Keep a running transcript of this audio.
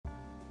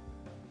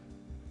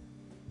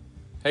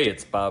Hey,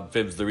 it's Bob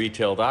Phibbs, the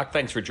Retail Doc.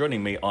 Thanks for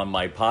joining me on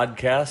my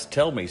podcast,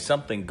 Tell Me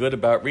Something Good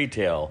About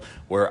Retail,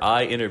 where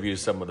I interview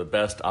some of the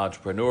best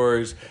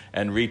entrepreneurs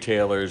and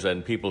retailers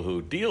and people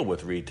who deal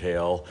with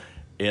retail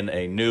in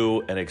a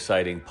new and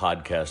exciting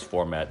podcast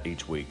format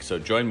each week. So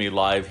join me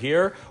live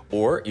here,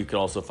 or you can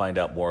also find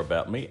out more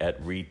about me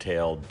at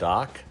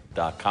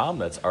retaildoc.com.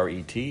 That's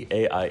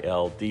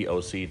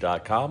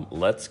RETAILDOC.com.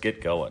 Let's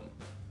get going.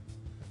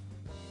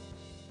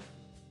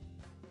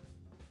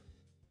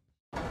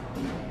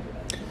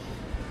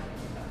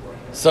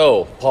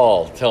 So,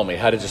 Paul, tell me,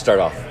 how did you start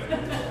off?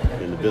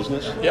 In the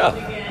business? Yeah.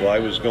 Well, I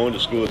was going to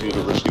school at the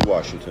University of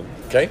Washington.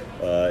 Okay.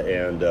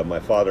 And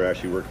my father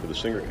actually worked for the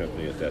Singer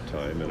Company at that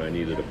time, and I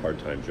needed a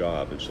part-time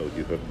job. And so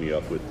he hooked me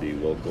up with the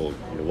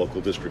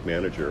local district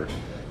manager,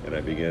 and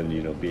I began,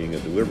 being a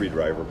delivery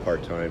driver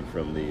part-time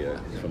from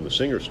the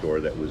Singer store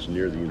that was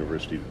near the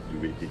University.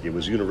 It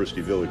was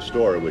University Village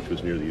store, which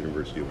was near the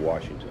University of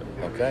Washington.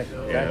 Okay.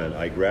 And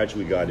I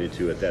gradually got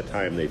into, at that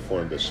time, they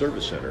formed a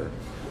service center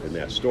in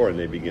that store, and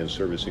they began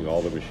servicing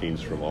all the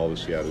machines from all the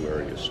Seattle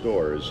area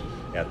stores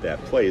at that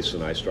place,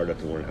 and I started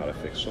to learn how to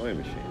fix sewing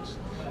machines.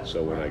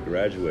 So when I was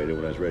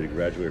ready to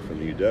graduate from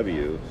the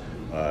UW,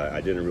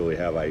 I didn't really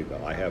have,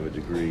 I have a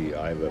degree,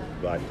 I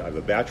have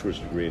a bachelor's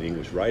degree in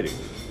English writing,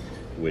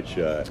 which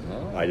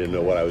I didn't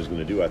know what I was going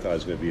to do. I thought I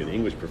was going to be an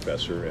English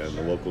professor, and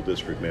the local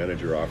district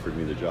manager offered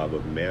me the job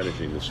of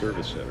managing the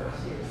service center.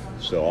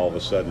 So all of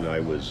a sudden I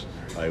was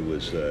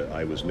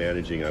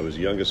managing. I was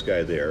the youngest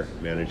guy there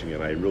managing,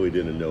 and I really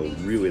didn't know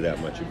that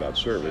much about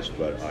service,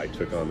 but I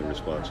took on the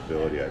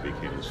responsibility. I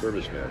became the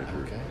service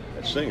manager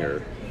at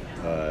Singer.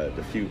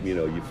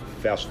 You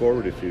fast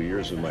forward a few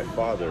years, and my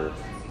father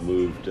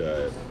moved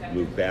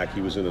back.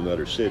 He was in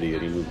another city,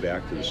 and he moved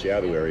back to the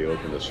Seattle area,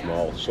 opened a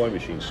small sewing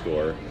machine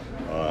store,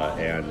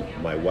 and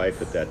my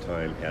wife at that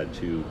time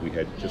we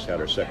had just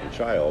had our second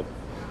child,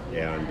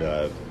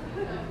 and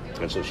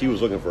so she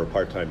was looking for a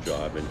part-time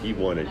job, and he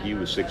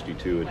was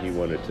 62, and he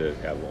wanted to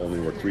only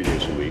work 3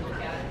 days a week.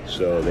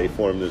 So they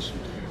formed this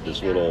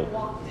little,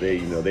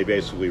 they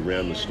basically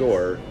ran the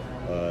store,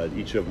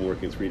 each of them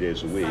working 3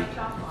 days a week,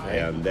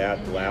 and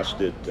that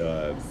lasted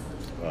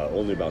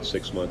only about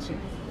 6 months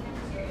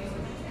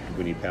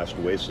when he passed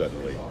away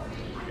suddenly.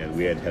 And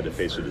we had to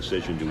face a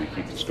decision: do we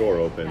keep the store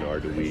open or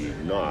do we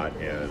not?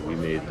 And we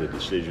made the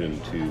decision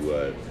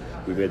to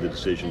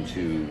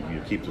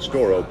keep the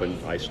store open.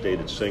 I stayed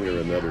at Singer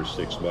another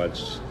 6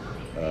 months.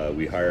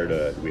 We hired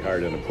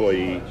an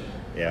employee,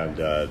 and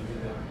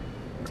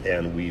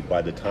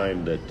by the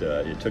time that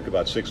it took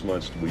about 6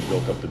 months, we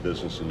built up the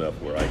business enough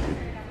where I could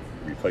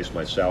replace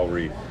my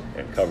salary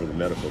and cover the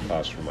medical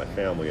costs for my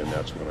family, and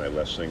that's when I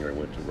left Singer and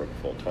went to work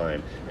full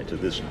time. And to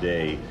this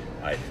day,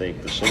 I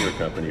thank the Singer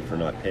Company for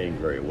not paying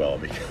very well,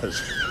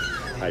 because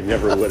I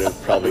never would have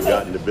probably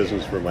gotten the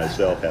business for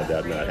myself had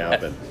that not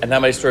happened. And how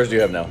many stores do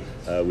you have now?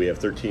 We have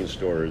 13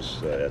 stores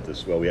at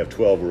this. Well, we have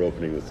 12. We're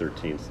opening the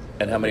 13th.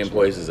 And how many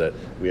employees is that?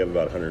 We have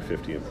about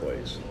 150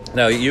 employees.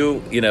 Now,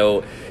 you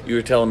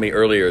were telling me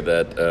earlier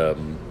that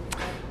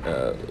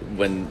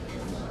when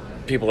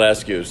people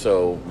ask you,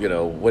 so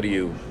what do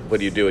you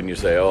do, and you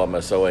say, oh, I'm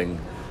a sewing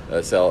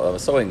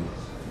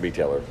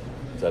retailer.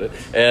 Is that it?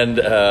 And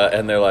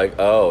they're like,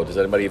 oh, does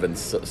anybody even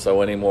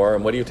sew anymore?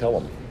 And what do you tell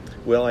them?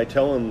 Well, I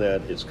tell them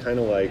that it's kind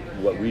of like,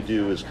 what we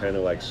do is kind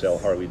of like sell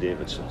Harley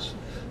Davidsons,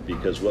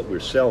 because what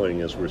we're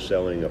selling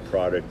a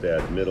product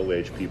that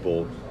middle-aged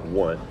people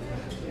want,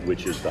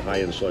 which is the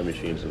high-end sewing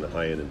machines and the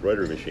high-end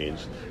embroidery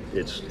machines.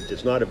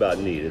 It's not about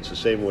need. It's the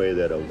same way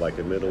that a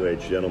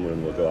middle-aged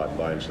gentleman will go out and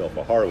buy himself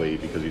a Harley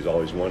because he's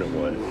always wanted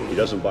one. He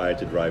doesn't buy it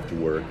to drive to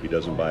work. He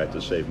doesn't buy it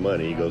to save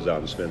money. He goes out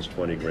and spends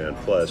 20 grand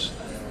plus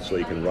so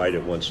he can ride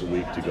it once a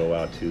week to go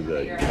out to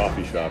the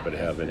coffee shop and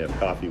have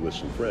coffee with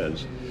some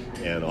friends.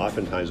 And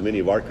oftentimes, many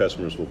of our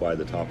customers will buy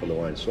the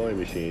top-of-the-line sewing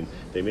machine.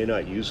 They may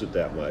not use it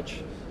that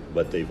much,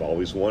 but they've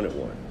always wanted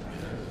one.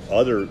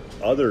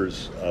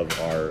 Others of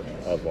our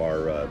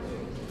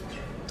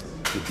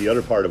the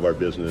other part of our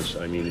business,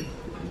 I mean,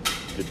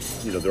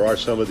 there are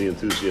some of the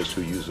enthusiasts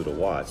who use it a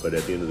lot, but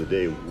at the end of the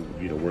day,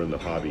 we're in the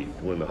hobby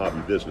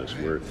business.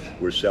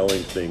 We're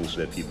selling things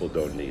that people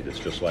don't need. It's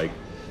just like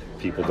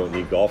people don't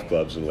need golf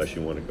clubs unless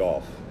you want to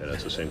golf, and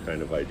it's the same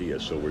kind of idea.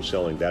 So we're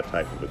selling that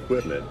type of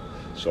equipment.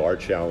 So our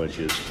challenge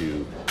is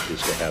to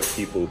have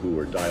people who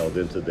are dialed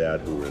into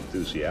that, who are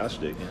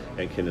enthusiastic,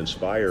 and can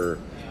inspire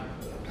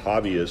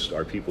hobbyists,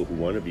 or people who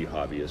want to be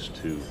hobbyists,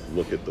 to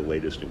look at the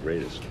latest and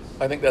greatest.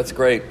 I think that's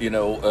great.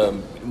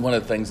 One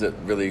of the things that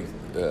really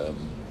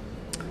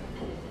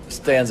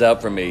stands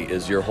out for me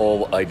is your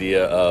whole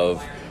idea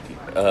of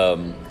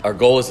our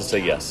goal is to say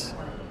yes.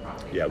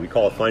 Yeah, we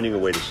call it finding a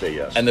way to say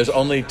yes. And there's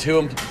only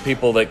two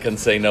people that can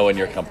say no in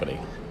your company.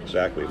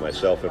 Exactly,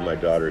 myself and my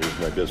daughter, who's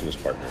my business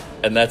partner.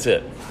 And that's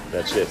it.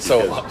 That's it.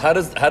 So how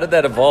did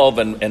that evolve,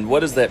 and what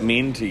does that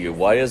mean to you?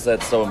 Why is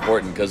that so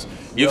important? Because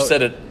you've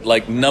said it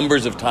like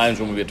numbers of times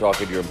when we've been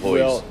talking to your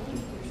employees. Well,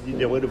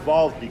 it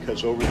evolved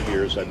because over the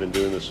years, I've been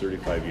doing this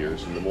 35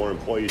 years, and the more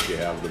employees you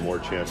have, the more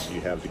chance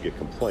you have to get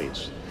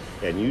complaints.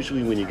 And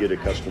usually when you get a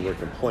customer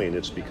complaint,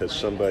 it's because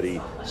somebody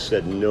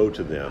said no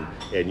to them,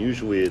 and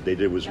usually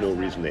there was no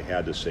reason they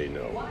had to say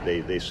no.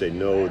 They say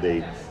no,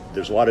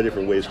 there's a lot of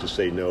different ways to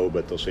say no,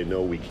 but they'll say,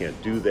 no, we can't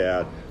do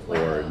that,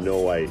 or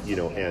no,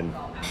 and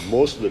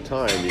most of the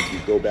time, if you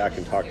go back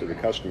and talk to the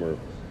customer,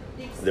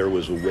 there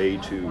was a way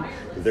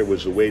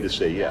to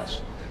say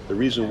yes. The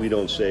reason we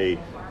don't say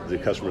the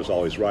customer is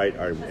always right,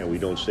 and we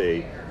don't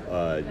say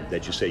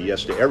that you say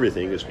yes to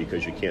everything is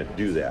because you can't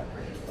do that.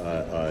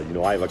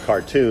 I have a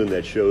cartoon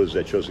that shows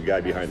a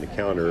guy behind the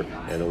counter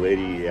and a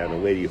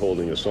lady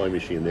holding a sewing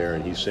machine there,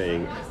 and he's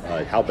saying,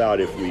 "How about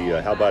if we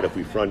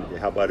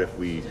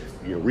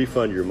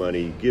refund your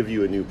money, give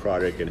you a new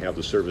product, and have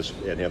the service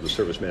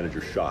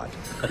manager shot?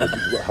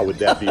 How would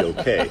that be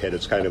okay?" And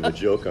it's kind of a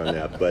joke on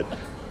that, but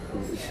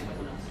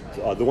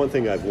the one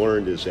thing I've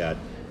learned is that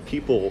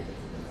people,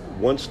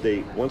 once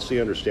they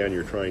understand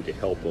you're trying to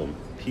help them,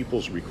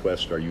 people's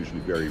requests are usually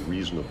very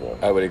reasonable.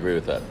 I would agree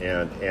with that.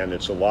 And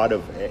it's a lot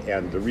of,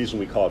 and the reason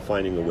we call it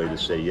finding a way to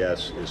say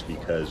yes is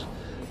because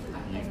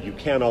you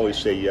can't always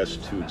say yes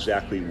to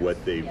exactly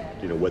what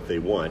they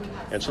want,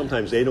 and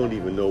sometimes they don't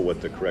even know what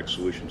the correct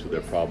solution to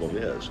their problem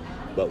is.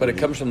 But it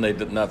comes from they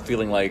not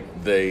feeling like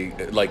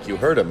you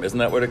heard them. Isn't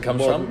that where it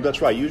comes from?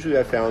 That's right. Usually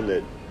I found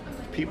that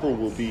people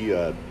will be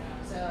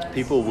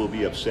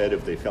upset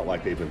if they felt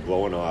like they've been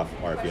blown off,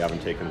 or if you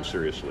haven't taken them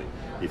seriously.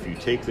 If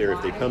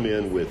they come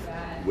in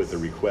with a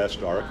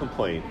request or a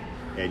complaint,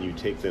 and you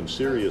take them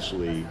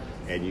seriously,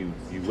 and you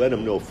let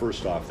them know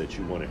first off that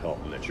you want to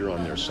help them, that you're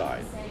on their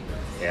side,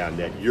 and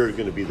that you're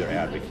going to be their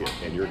advocate,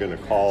 and you're going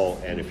to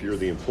call, and if you're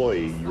the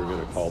employee, you're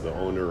going to call the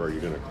owner, or you're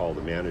going to call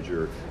the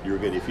manager.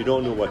 If you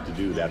don't know what to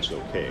do, that's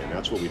okay, and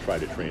that's what we try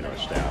to train our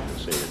staff,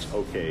 and say it's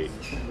okay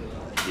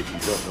if you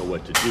don't know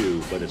what to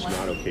do, but it's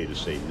not okay to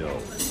say no.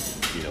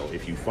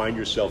 If you find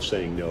yourself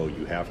saying no,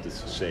 you have to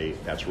say,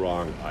 that's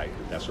wrong.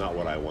 That's not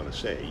what I want to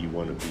say. You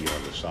want to be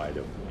on the side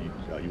of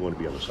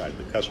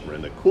the customer.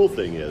 And the cool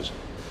thing is,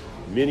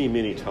 many,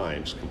 many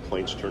times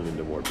complaints turn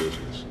into more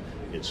business.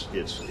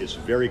 It's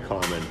very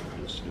common.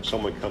 If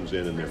someone comes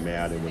in and they're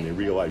mad, and when they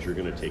realize you're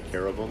going to take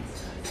care of them,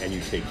 and you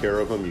take care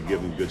of them, you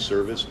give them good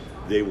service,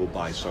 they will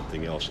buy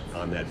something else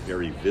on that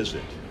very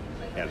visit.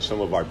 And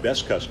some of our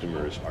best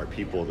customers are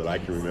people that I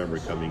can remember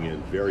coming in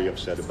very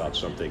upset about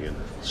something, and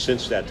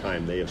since that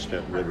time they have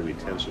spent literally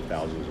tens of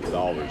thousands of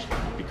dollars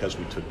because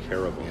we took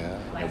care of them. Yeah.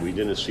 And we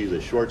didn't see the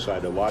short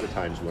side. A lot of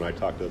times when I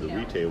talk to other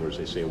retailers,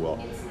 they say,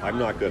 "Well, I'm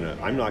not gonna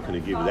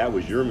give you, that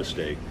was your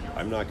mistake.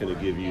 I'm not going to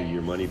give you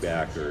your money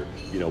back." Or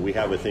we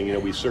have a thing.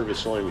 We service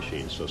sewing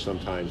machines, so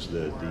sometimes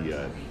there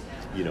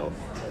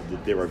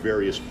are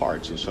various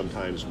parts, and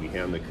sometimes we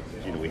hand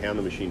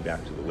the machine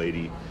back to the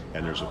lady,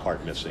 and there's a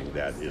part missing.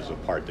 That is a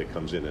part that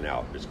comes in and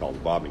out. It's called a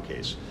bobbin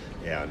case,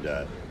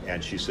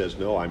 and she says,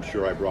 "No, I'm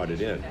sure I brought it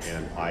in."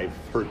 And I've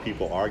heard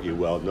people argue,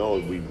 "Well,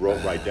 no, we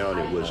wrote right down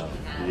it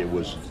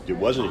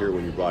wasn't here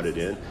when you brought it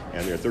in,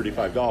 and they're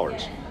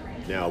 $35."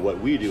 Now, what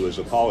we do as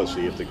a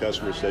policy, if the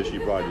customer says she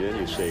brought it in,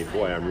 you say,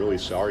 "Boy, I'm really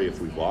sorry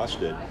if we've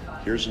lost it.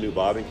 Here's a new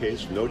bobbin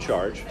case, no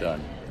charge."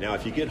 Done. Now,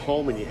 if you get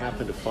home and you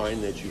happen to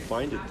find that you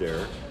find it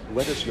there,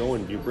 let us know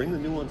and you bring the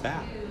new one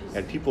back.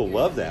 And people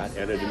love that,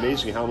 and it's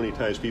amazing how many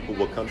times people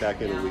will come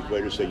back in a week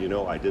later and say,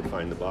 I did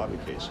find the bobbin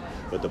case.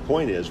 But the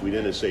point is, we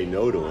didn't say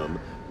no to them.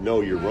 No,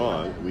 you're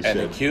wrong. We said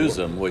accuse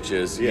them, which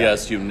is,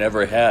 yes, you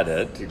never had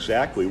it.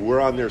 Exactly.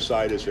 We're on their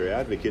side as their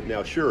advocate.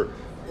 Now, sure,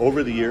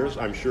 over the years,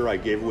 I'm sure I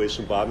gave away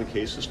some bobbin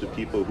cases to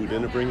people who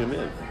didn't bring them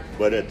in.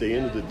 But at the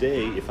end of the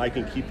day, if I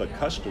can keep a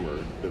customer,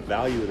 the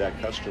value of that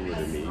customer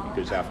to me,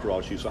 because after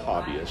all, she's a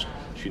hobbyist,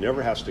 she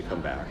never has to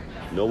come back.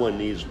 No one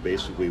needs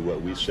basically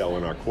what we sell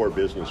in our core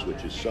business,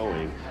 which is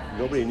sewing.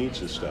 Nobody needs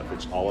this stuff.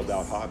 It's all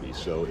about hobbies.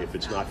 So if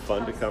it's not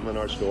fun to come in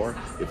our store,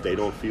 if they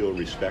don't feel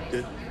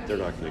respected, they're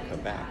not going to come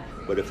back.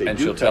 But if they and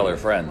she'll tell her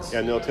friends.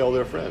 And they'll tell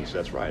their friends.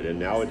 That's right. And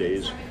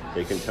nowadays,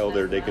 they can tell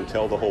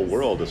the whole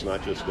world. It's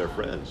not just their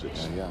friends.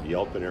 It's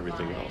Yelp and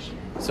everything else.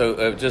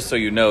 So just so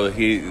you know,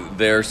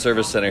 their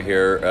service center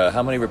here.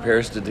 How many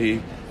repairs did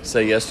he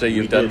say yesterday?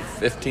 You've done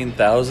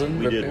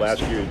 15,000. We did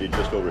last year. We did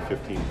just over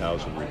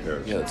 15,000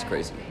 repairs. Yeah, that's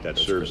crazy. It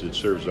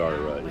serves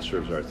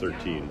our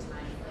 13.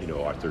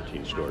 Our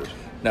 13 stores.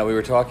 Now we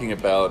were talking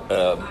about.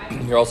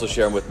 You're also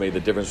sharing with me the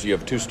difference. You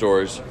have two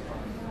stores.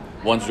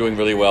 One's doing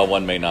really well.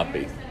 One may not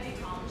be.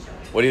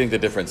 What do you think the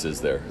difference is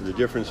there? The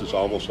difference is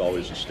almost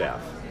always the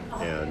staff,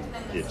 and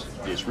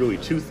it's really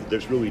two.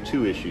 There's really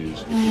two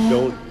issues. If you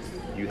don't,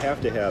 you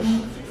have to have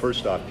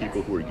first off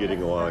people who are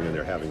getting along and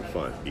they're having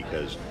fun.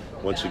 Because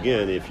once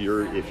again, if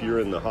you're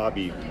in the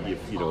hobby,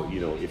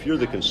 if you're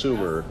the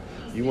consumer,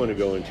 you want to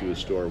go into a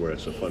store where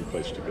it's a fun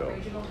place to go.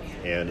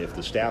 And if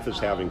the staff is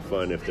having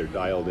fun, if they're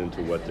dialed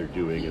into what they're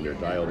doing and they're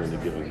dialed into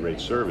giving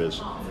great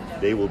service,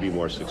 they will be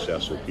more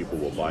successful. People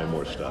will buy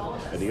more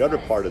stuff. And the other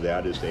part of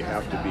that is they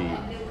have to be.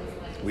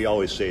 We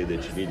always say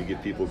that you need to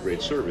give people great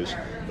service,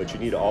 but you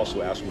need to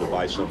also ask them to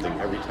buy something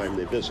every time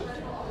they visit.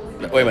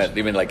 Wait a minute,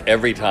 you mean like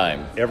every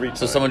time? Every time.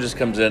 So someone just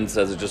comes in and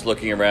says they're just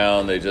looking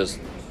around,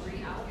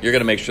 you're going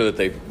to make sure that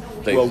they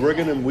Well,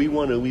 we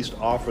want to at least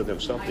offer them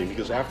something,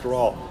 because after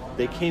all,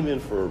 they came in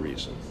for a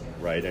reason,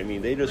 right? I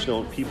mean, they just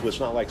don't, people, it's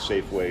not like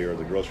Safeway or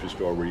the grocery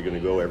store where you're going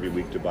to go every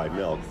week to buy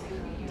milk.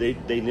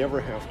 They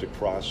never have to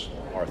cross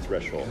our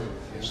threshold.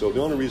 So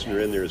the only reason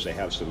they're in there is they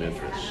have some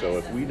interest. So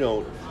if we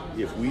don't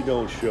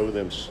show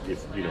them,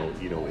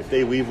 if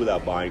they leave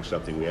without buying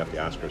something, we have to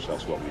ask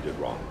ourselves what we did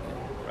wrong.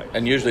 Right.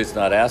 And usually it's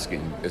not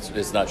asking,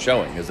 it's not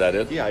showing. Is that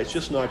it? Yeah, it's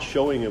just not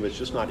showing them. It's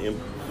just not.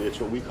 It's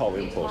what we call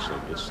impulsing.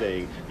 It's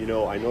saying,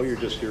 I know you're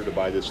just here to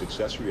buy this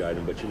accessory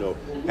item, but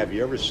have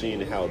you ever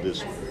seen how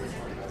this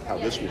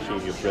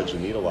machine threads a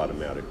needle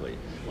automatically?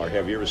 Or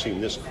have you ever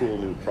seen this cool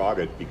new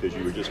product? Because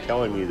you were just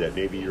telling me that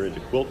maybe you're into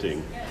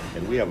quilting,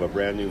 and we have a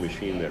brand new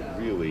machine that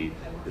really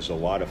is a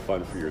lot of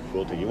fun for your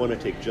quilting. You want to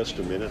take just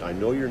a minute? I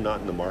know you're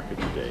not in the market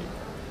today,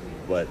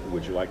 but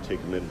would you like to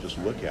take a minute and just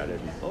look at it?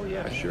 And, oh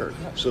yeah, sure.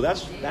 So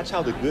that's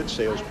how the good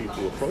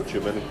salespeople approach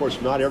them. And of course,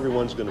 not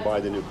everyone's going to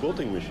buy the new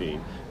quilting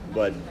machine,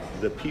 but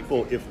the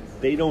people, if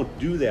they don't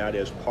do that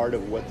as part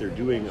of what they're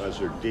doing as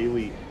their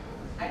daily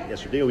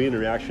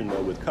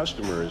interaction with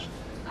customers,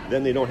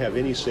 then they don't have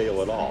any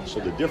sale at all. So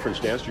the difference,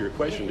 to answer your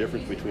question, the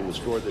difference between the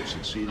store that's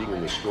succeeding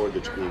and the store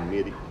that's being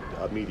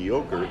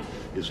mediocre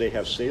is they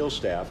have sales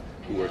staff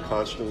who are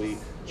constantly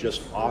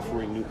just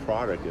offering new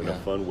product in a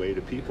fun way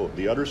to people.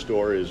 The other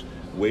store is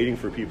waiting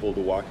for people to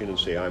walk in and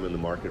say, I'm in the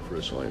market for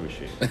a sewing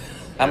machine.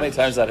 How many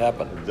times that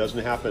happened? It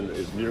doesn't happen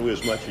nearly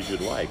as much as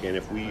you'd like. And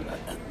if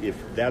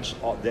that's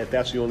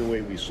the only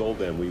way we sold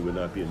them, we would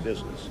not be in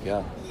business.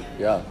 Yeah.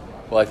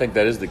 Well, I think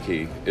that is the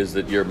key, is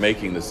that you're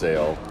making the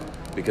sale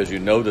because you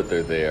know that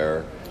they're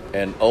there,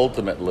 and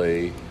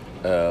ultimately,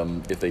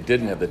 if they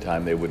didn't have the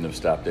time, they wouldn't have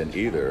stopped in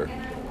either.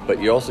 But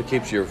it also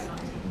keeps your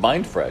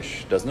mind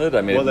fresh, doesn't it?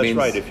 I mean, well, that's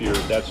right. If you're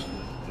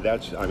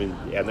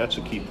and that's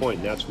a key point.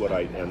 And that's what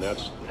I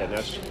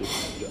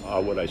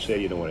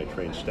say. When I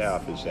train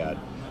staff, is that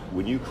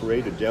when you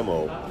create a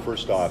demo,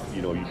 first off,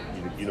 a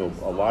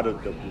lot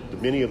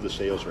of many of the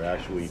sales are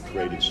actually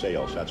created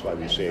sales. That's why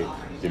we say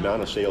the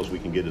amount of sales we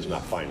can get is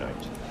not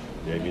finite.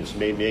 I mean,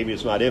 maybe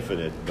it's not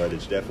infinite, but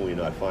it's definitely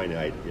not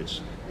finite.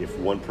 It's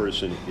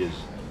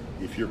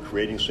if you're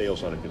creating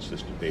sales on a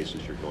consistent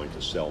basis, you're going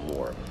to sell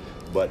more.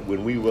 But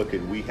when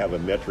we have a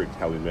metric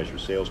how we measure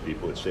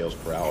salespeople, it's sales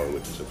per hour,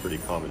 which is a pretty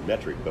common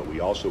metric, but we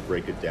also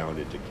break it down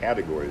into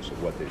categories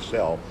of what they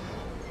sell.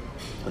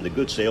 And the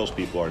good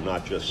salespeople are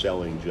not just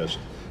selling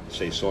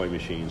say sewing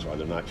machines, or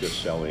they're not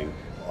just selling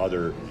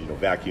other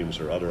vacuums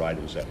or other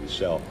items that we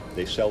sell.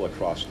 They sell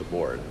across the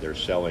board. They're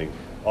selling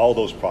all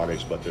those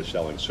products, but they're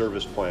selling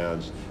service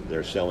plans,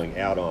 they're selling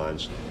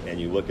add-ons,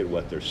 and you look at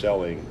what they're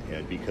selling,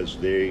 and because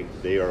they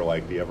are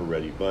like the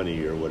Ever-Ready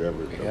Bunny or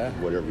whatever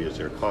it is,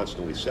 they're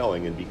constantly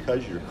selling, and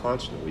because you're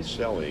constantly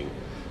selling,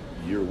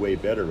 you're way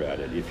better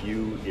at it. If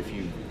you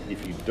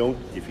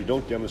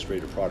don't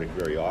demonstrate a product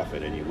very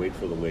often, and you wait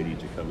for the lady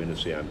to come in and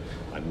say,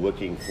 I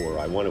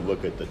want to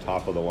look at the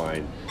top of the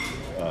line,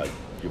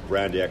 your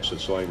brand X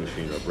of sewing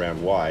machine or brand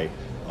Y,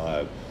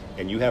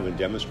 and you haven't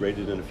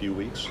demonstrated in a few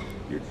weeks,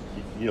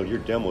 your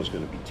demo is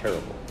going to be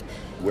terrible.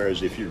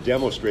 Whereas if you're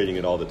demonstrating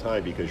it all the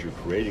time because you're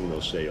creating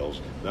those sales,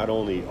 not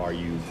only are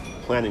you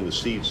planting the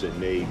seeds that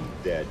may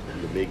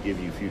give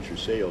you future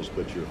sales,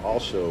 but you're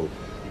also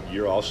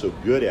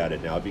good at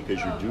it now because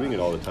you're doing it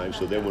all the time.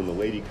 So then when the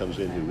lady comes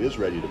in who is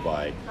ready to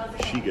buy,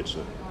 she gets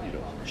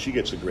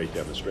a great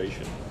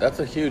demonstration. That's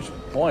a huge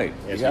point.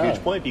 And it's a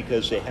huge point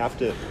because it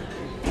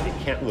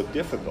can't look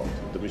difficult.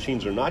 The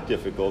machines are not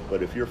difficult,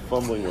 but if you're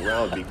fumbling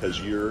around because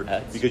you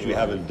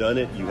haven't done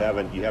it, you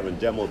haven't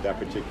demoed that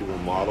particular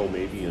model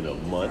maybe in a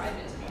month,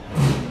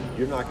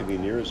 you're not going to be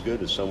near as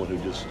good as someone who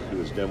has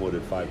demoed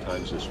it 5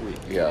 times this week.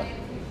 Yeah.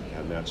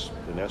 And that's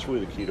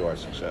really the key to our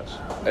success.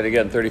 And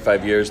again,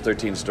 35 years,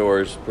 13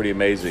 stores, pretty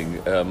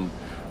amazing.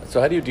 So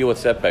how do you deal with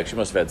setbacks? You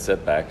must have had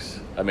setbacks.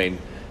 I mean,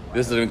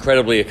 this is an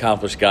incredibly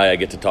accomplished guy I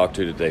get to talk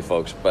to today,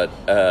 folks, but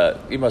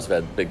you must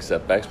have had big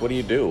setbacks. What do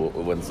you do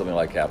when something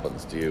like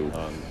happens to you?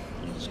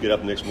 You just get up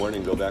the next morning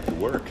and go back to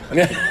work. I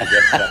guess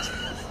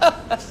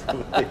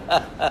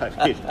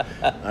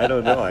I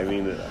don't know. I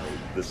mean,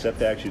 the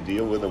setbacks, you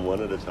deal with them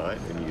one at a time,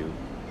 and you...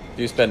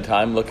 Do you spend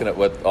time looking at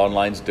what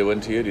online's doing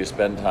to you? Do you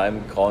spend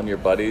time calling your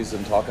buddies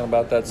and talking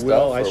about that stuff?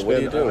 Well, what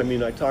do you do? I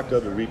mean, I talk to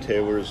other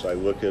retailers. I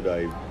look at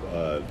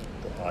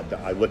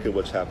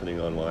what's happening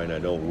online. I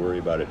don't worry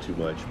about it too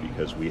much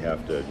because we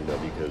have to,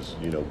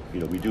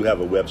 we do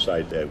have a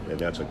website and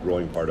that's a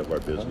growing part of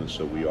our business.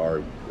 So we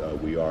are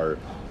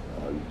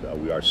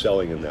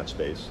selling in that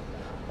space.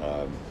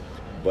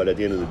 But at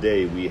the end of the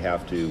day,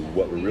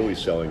 what we're really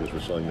selling is we're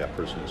selling that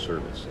personal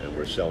service, and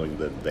we're selling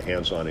the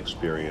hands-on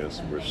experience,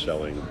 and we're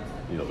selling,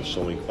 the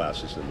sewing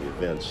classes and the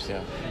events,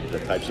 the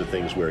types of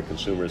things where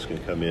consumers can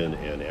come in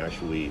and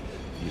actually,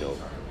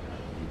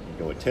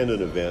 attend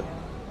an event,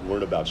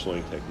 learn about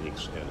sewing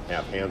techniques, and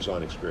have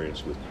hands-on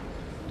experience with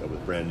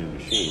brand new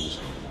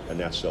machines, and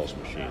that sells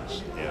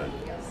machines.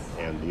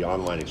 And the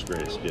online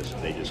experience,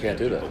 they just can't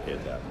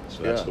duplicate that.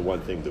 So that's the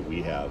one thing that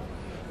we have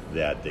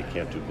that they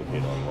can't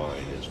duplicate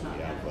online is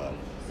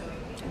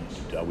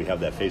we have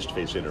that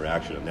face-to-face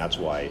interaction, and that's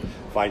why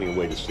finding a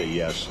way to say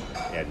yes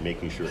and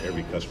making sure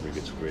every customer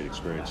gets a great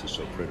experience is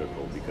so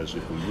critical. Because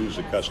if we lose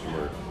a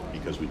customer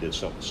because we did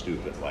something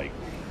stupid, like,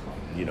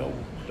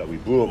 that we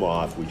blew them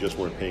off, we just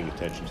weren't paying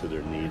attention to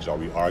their needs, or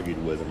we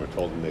argued with them or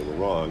told them they were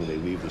wrong, they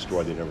leave the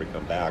store, they never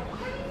come back.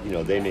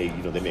 They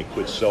may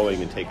quit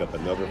sewing and take up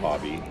another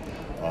hobby.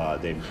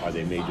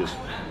 They may just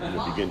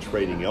begin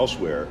trading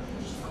elsewhere.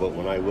 But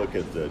when I look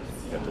at the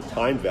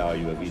time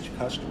value of each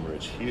customer,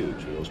 it's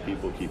huge. Those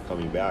people keep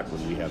coming back.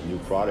 When we have new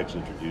products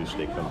introduced,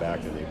 they come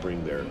back and they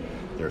bring their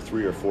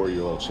 3 or 4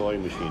 year old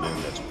sewing machine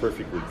in that's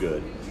perfectly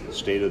good,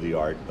 state of the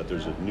art. But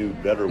there's a new,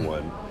 better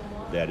one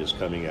that is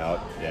coming out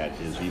that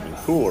is even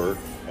cooler,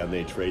 and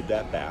they trade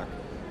that back,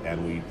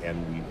 and we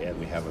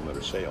have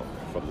another sale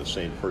from the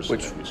same person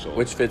that we sold.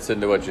 Which fits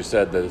into what you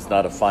said, that it's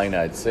not a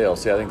finite sale.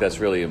 See, I think that's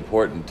really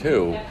important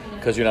too,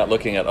 because you're not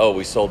looking at,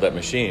 we sold that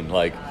machine.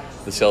 Like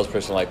the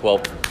salesperson, like,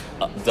 well,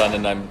 done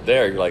and I'm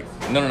there. You're like,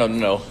 no.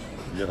 No,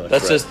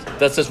 that's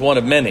just one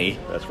of many.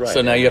 That's right.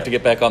 So now you have to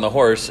get back on the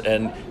horse,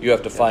 and you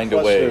have to find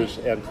a way.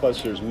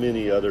 Plus, there's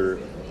many other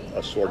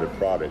assorted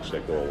products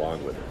that go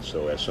along with it.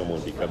 So as someone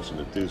becomes an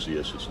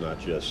enthusiast, it's not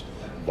just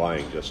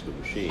buying just the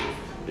machine,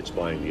 it's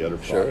buying the other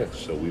products.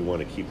 Sure. So we want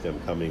to keep them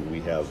coming.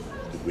 We have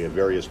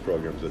various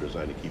programs that are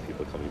designed to keep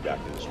people coming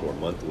back to the store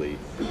monthly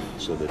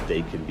so that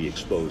they can be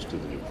exposed to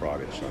the new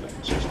products on a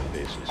consistent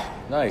basis.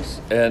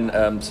 Nice.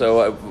 And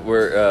so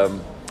we're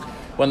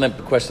one of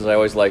the questions I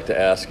always like to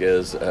ask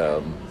is,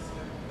 so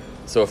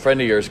a friend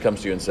of yours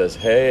comes to you and says,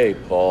 "Hey,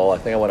 Paul, I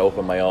think I want to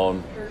open my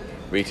own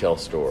retail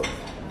store."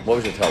 What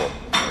would you tell him?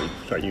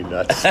 Are you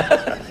nuts? No,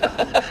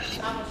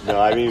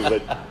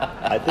 but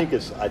I think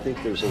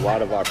there's a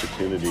lot of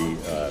opportunity,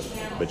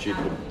 but you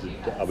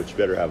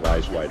better have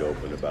eyes wide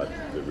open about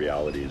the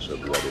realities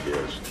of what it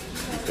is,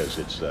 because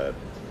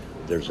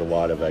there's a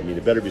lot of.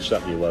 It better be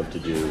something you love to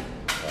do,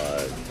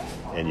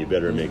 and you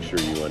better make sure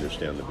you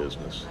understand the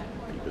business,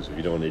 because if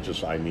you don't, I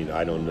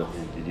don't know,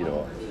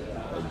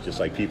 just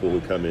like people who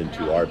come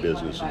into our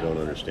business and don't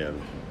understand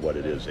what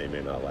it is, they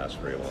may not last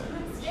very long.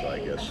 So I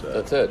guess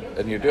that's it,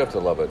 and you do have to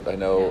love it. I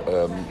know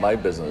my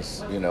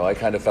business. I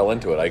kind of fell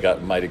into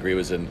it. My degree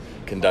was in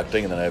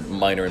conducting, and then I have a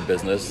minor in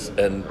business.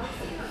 And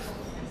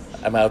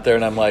I'm out there,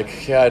 and I'm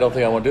like, I don't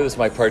think I want to do this.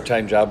 My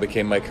part-time job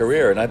became my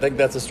career, and I think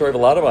that's the story of a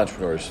lot of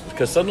entrepreneurs.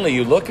 Because suddenly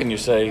you look and you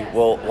say,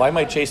 well, why am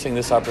I chasing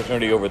this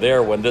opportunity over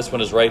there when this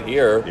one is right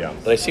here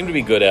that I seem to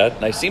be good at,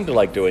 and I seem to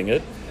like doing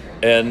it,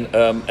 and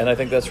I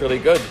think that's really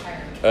good.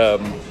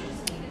 Title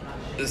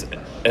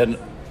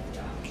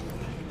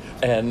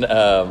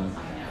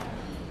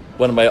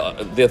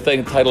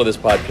of this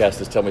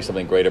podcast is "Tell Me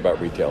Something Great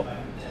About Retail."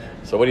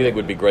 So, what do you think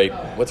would be great?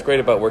 What's great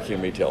about working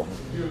in retail?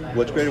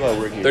 What's great about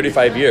working?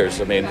 35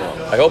 years.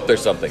 I hope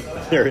there's something.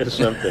 There is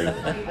something.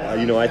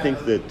 I think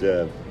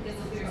that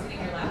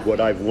what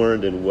I've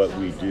learned and what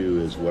we do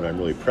is what I'm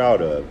really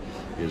proud of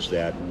is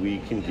that we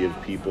can give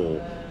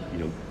people,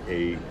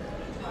 we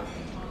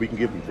can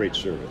give them great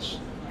service.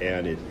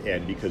 And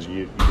because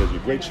your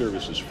great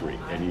service is free,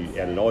 and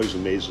it always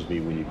amazes me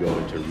when you go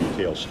into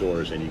retail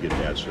stores and you get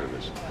bad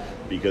service,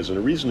 and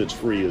the reason it's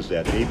free is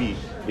that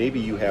maybe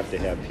you have to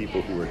have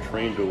people who are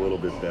trained a little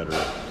bit better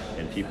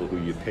and people who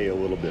you pay a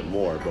little bit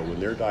more, but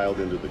when they're dialed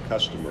into the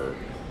customer,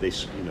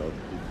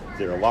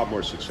 they're a lot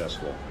more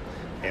successful,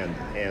 and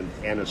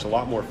it's a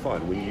lot more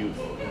fun when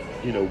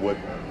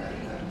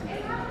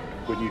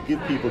when you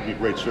give people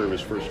great service.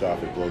 First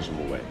off, it blows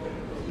them away.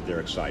 They're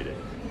excited.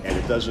 And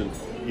it doesn't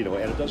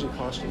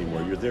cost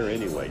anymore. You're there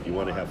anyway. You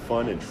want to have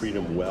fun and treat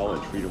them well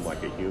and treat them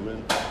like a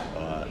human,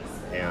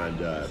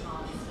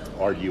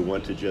 or do you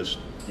want to just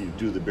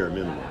do the bare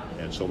minimum?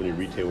 And so many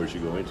retailers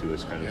you go into,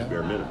 it's kind of the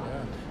bare minimum.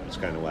 Yeah. It's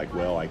kind of like,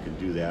 well, I can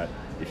do that.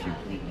 If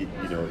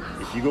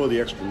you go the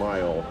extra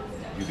mile,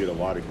 you get a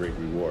lot of great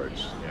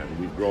rewards. And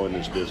we've grown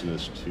this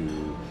business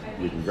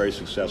we've been very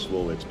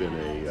successful. It's been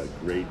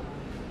great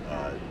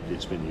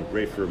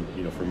for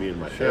me and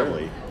my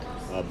family.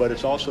 But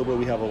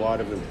we have a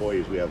lot of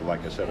employees. We have,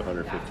 like I said,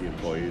 150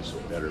 employees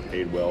that are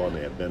paid well and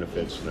they have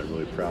benefits, and I'm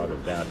really proud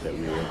of that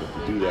we were able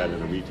to do that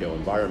in a retail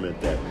environment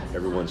that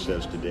everyone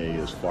says today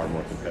is far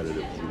more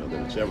competitive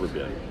than it's ever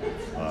been.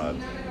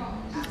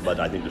 But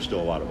I think there's still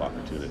a lot of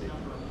opportunity.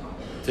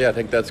 Yeah, I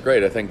think that's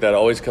great. I think that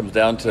always comes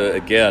down to,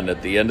 again,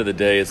 at the end of the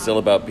day, it's still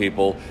about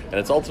people, and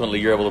it's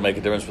ultimately you're able to make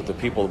a difference with the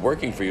people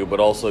working for you,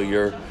 but also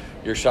your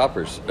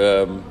shoppers.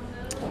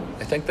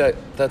 I think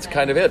that's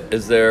kind of it.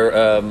 Is there?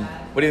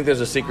 What do you think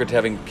there's a secret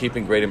to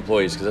keeping great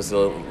employees? Because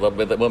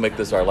we'll make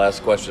this our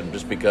last question,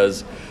 just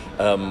because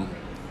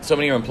so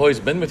many of your employees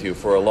have been with you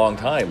for a long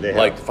time,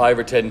 like 5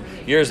 or 10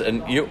 years,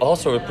 and you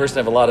also are a person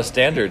that have a lot of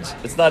standards.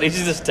 It's not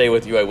easy to stay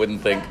with you, I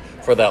wouldn't think,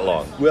 for that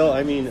long. Well,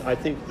 I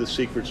think the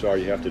secrets are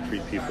you have to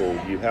treat people.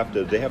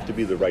 They have to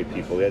be the right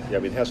people. It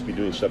has to be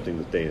doing something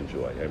that they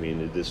enjoy.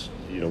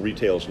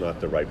 Retail is not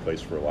the right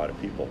place for a lot of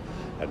people,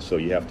 and so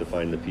you have to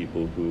find the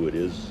people who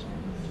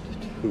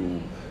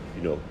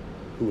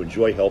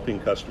enjoy helping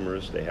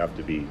customers. They have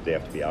to be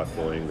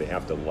outgoing. They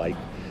have to like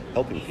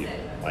helping people.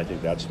 I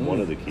think that's one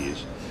of the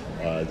keys.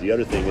 The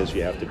other thing is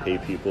you have to pay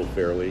people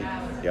fairly.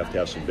 You have to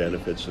have some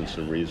benefits and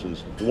some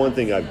reasons. The one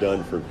thing I've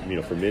done for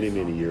many,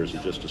 many years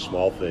is just a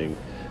small thing,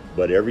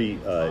 but every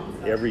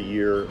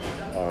year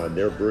on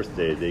their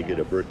birthday, they get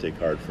a birthday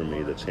card from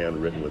me that's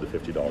handwritten with a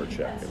 $50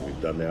 check. And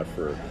we've done that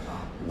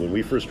when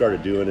we first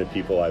started doing it,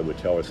 I would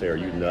tell us, say, are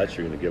you nuts?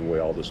 You're going to give away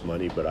all this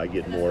money? But I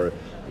get more.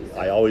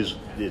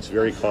 It's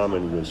very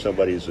common when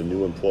somebody's a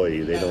new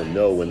employee, they don't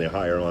know when they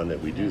hire on that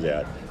we do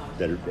that,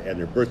 and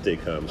their birthday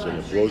comes and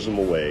it blows them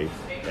away,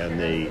 and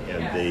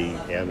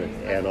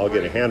I'll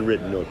get a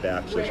handwritten note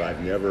back that says I've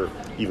never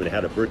even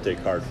had a birthday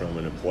card from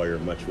an employer,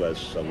 much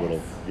less a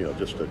little,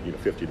 just a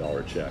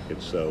 $50 check.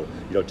 And so,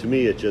 to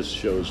me, it just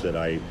shows that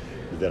I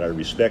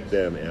respect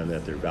them and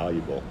that they're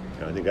valuable.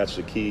 And I think that's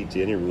the key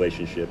to any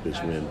relationship is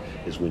when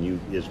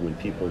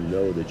people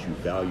know that you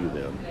value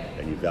them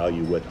and you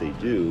value what they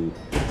do.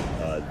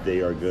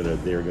 They're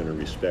gonna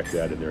respect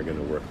that, and they're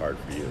gonna work hard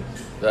for you.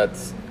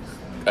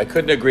 I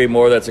couldn't agree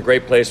more. That's a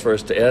great place for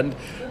us to end.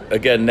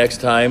 Again, next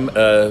time,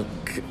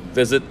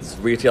 visit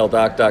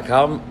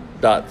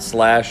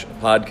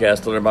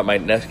retaildoc.com/podcast to learn about my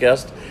next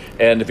guest.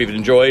 And if you've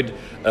enjoyed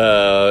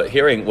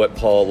hearing what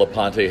Paul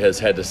LaPonte has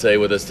had to say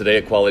with us today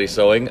at Quality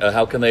Sewing,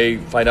 how can they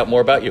find out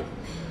more about you?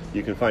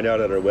 You can find out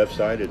at our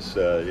website. It's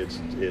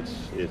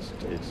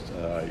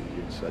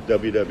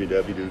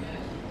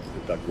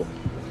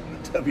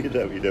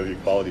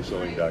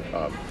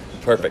www.qualitysewing.com.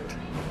 Perfect.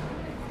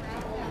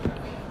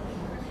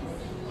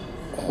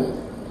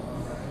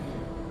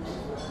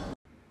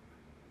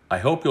 I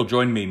hope you'll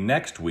join me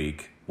next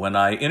week when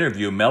I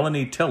interview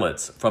Melanie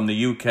Tillits from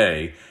the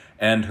UK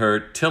and her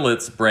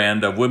Tillits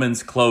brand of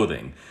women's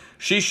clothing.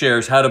 She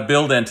shares how to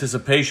build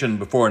anticipation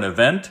before an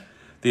event,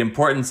 the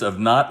importance of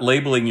not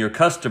labeling your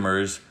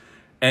customers,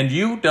 and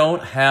you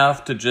don't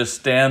have to just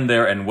stand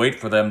there and wait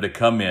for them to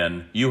come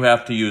in. You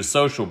have to use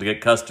social to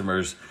get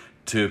customers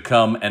to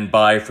come and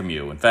buy from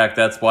you. In fact,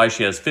 that's why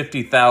she has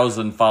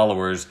 50,000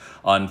 followers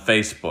on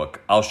Facebook.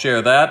 I'll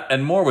share that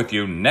and more with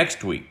you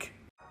next week.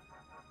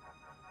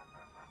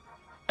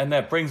 And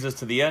that brings us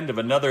to the end of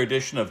another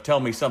edition of Tell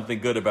Me Something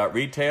Good About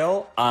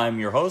Retail. I'm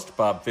your host,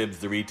 Bob Phibbs,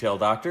 the Retail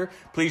Doctor.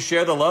 Please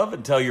share the love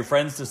and tell your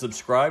friends to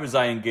subscribe as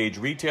I engage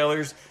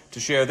retailers to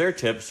share their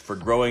tips for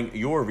growing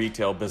your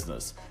retail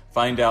business.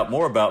 Find out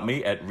more about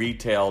me at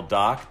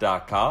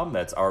retaildoc.com.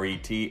 That's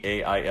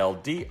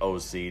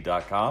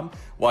retaildoc.com.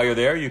 While you're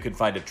there, you can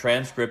find a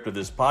transcript of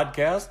this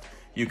podcast.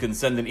 You can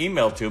send an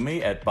email to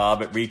me at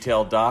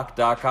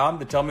bob@retaildoc.com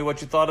to tell me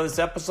what you thought of this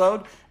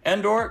episode,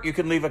 or you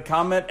can leave a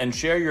comment and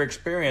share your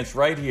experience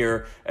right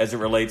here as it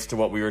relates to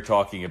what we were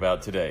talking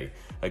about today.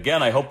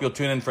 Again, I hope you'll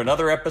tune in for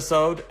another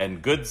episode,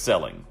 and good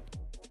selling.